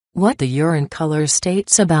What the urine color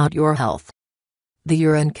states about your health. The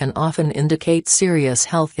urine can often indicate serious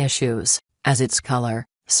health issues, as its color,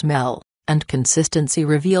 smell, and consistency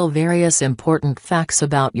reveal various important facts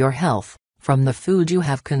about your health, from the food you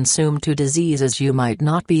have consumed to diseases you might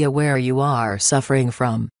not be aware you are suffering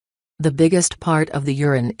from. The biggest part of the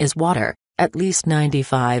urine is water, at least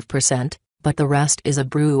 95%, but the rest is a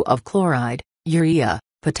brew of chloride, urea,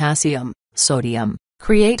 potassium, sodium,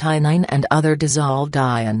 creatinine and other dissolved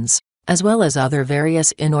ions, as well as other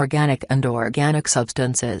various inorganic and organic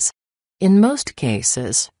substances. In most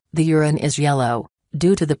cases, the urine is yellow,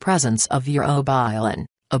 due to the presence of urobilin,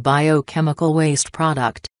 a biochemical waste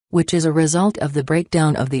product, which is a result of the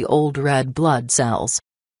breakdown of the old red blood cells.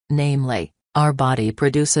 Namely, our body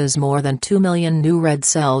produces more than 2 million new red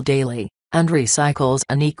cells daily, and recycles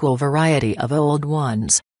an equal variety of old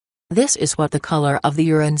ones. This is what the color of the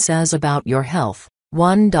urine says about your health.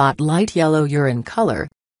 1. Light yellow urine color.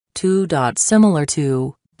 2. Similar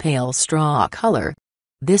to pale straw color.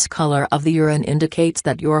 This color of the urine indicates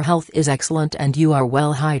that your health is excellent and you are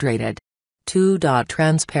well hydrated. 2.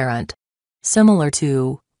 Transparent. Similar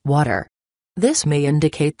to water. This may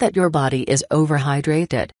indicate that your body is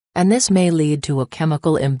overhydrated, and this may lead to a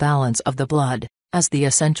chemical imbalance of the blood, as the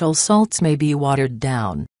essential salts may be watered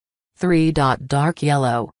down. 3. Dark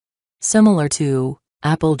yellow. Similar to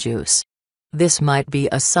apple juice. This might be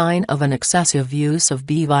a sign of an excessive use of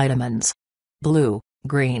B vitamins. Blue,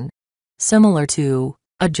 green. Similar to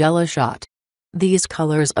a jello shot. These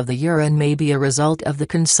colors of the urine may be a result of the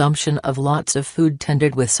consumption of lots of food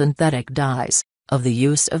tinted with synthetic dyes, of the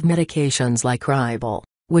use of medications like ribol,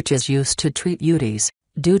 which is used to treat UTIs,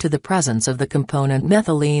 due to the presence of the component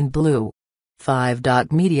methylene blue.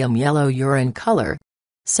 5. Medium yellow urine color.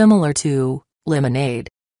 Similar to lemonade.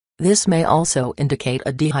 This may also indicate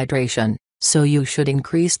a dehydration, so you should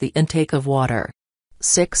increase the intake of water.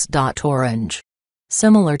 6. Orange.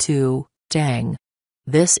 Similar to tang.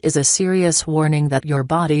 This is a serious warning that your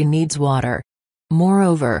body needs water.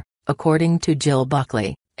 Moreover, according to Jill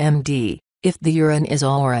Buckley, MD, if the urine is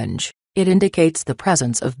orange, it indicates the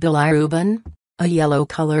presence of bilirubin, a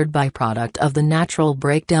yellow-colored byproduct of the natural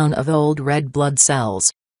breakdown of old red blood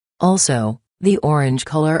cells. Also, the orange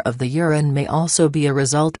color of the urine may also be a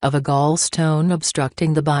result of a gallstone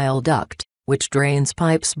obstructing the bile duct, which drains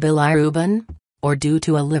pipes bilirubin, or due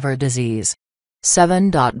to a liver disease.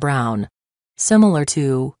 7. Brown. Similar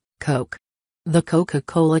to Coke. The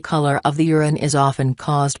Coca-Cola color of the urine is often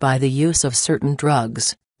caused by the use of certain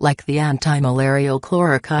drugs, like the antimalarial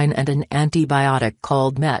chloroquine and an antibiotic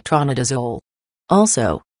called metronidazole.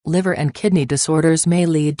 Also, liver and kidney disorders may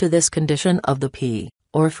lead to this condition of the P,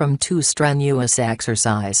 or from too strenuous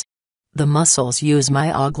exercise. The muscles use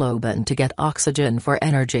myoglobin to get oxygen for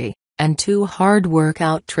energy, and too hard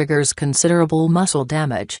workout triggers considerable muscle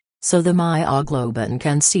damage, so the myoglobin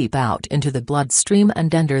can seep out into the bloodstream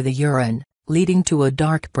and enter the urine, leading to a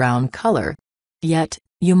dark brown color. Yet,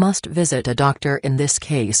 you must visit a doctor in this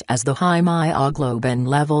case as the high myoglobin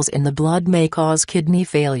levels in the blood may cause kidney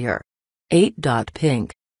failure. 8.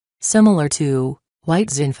 Pink. Similar to white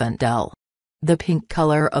Zinfandel. The pink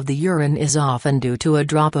color of the urine is often due to a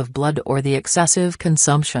drop of blood or the excessive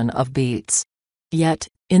consumption of beets. Yet,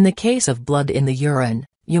 in the case of blood in the urine,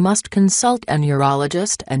 you must consult a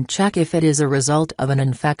urologist and check if it is a result of an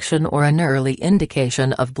infection or an early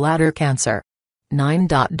indication of bladder cancer. 9.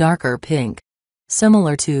 Darker pink.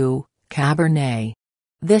 Similar to Cabernet.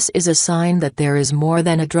 This is a sign that there is more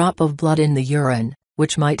than a drop of blood in the urine,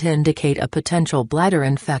 which might indicate a potential bladder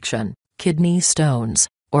infection, kidney stones,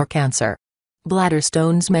 or cancer. Bladder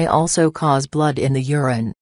stones may also cause blood in the urine,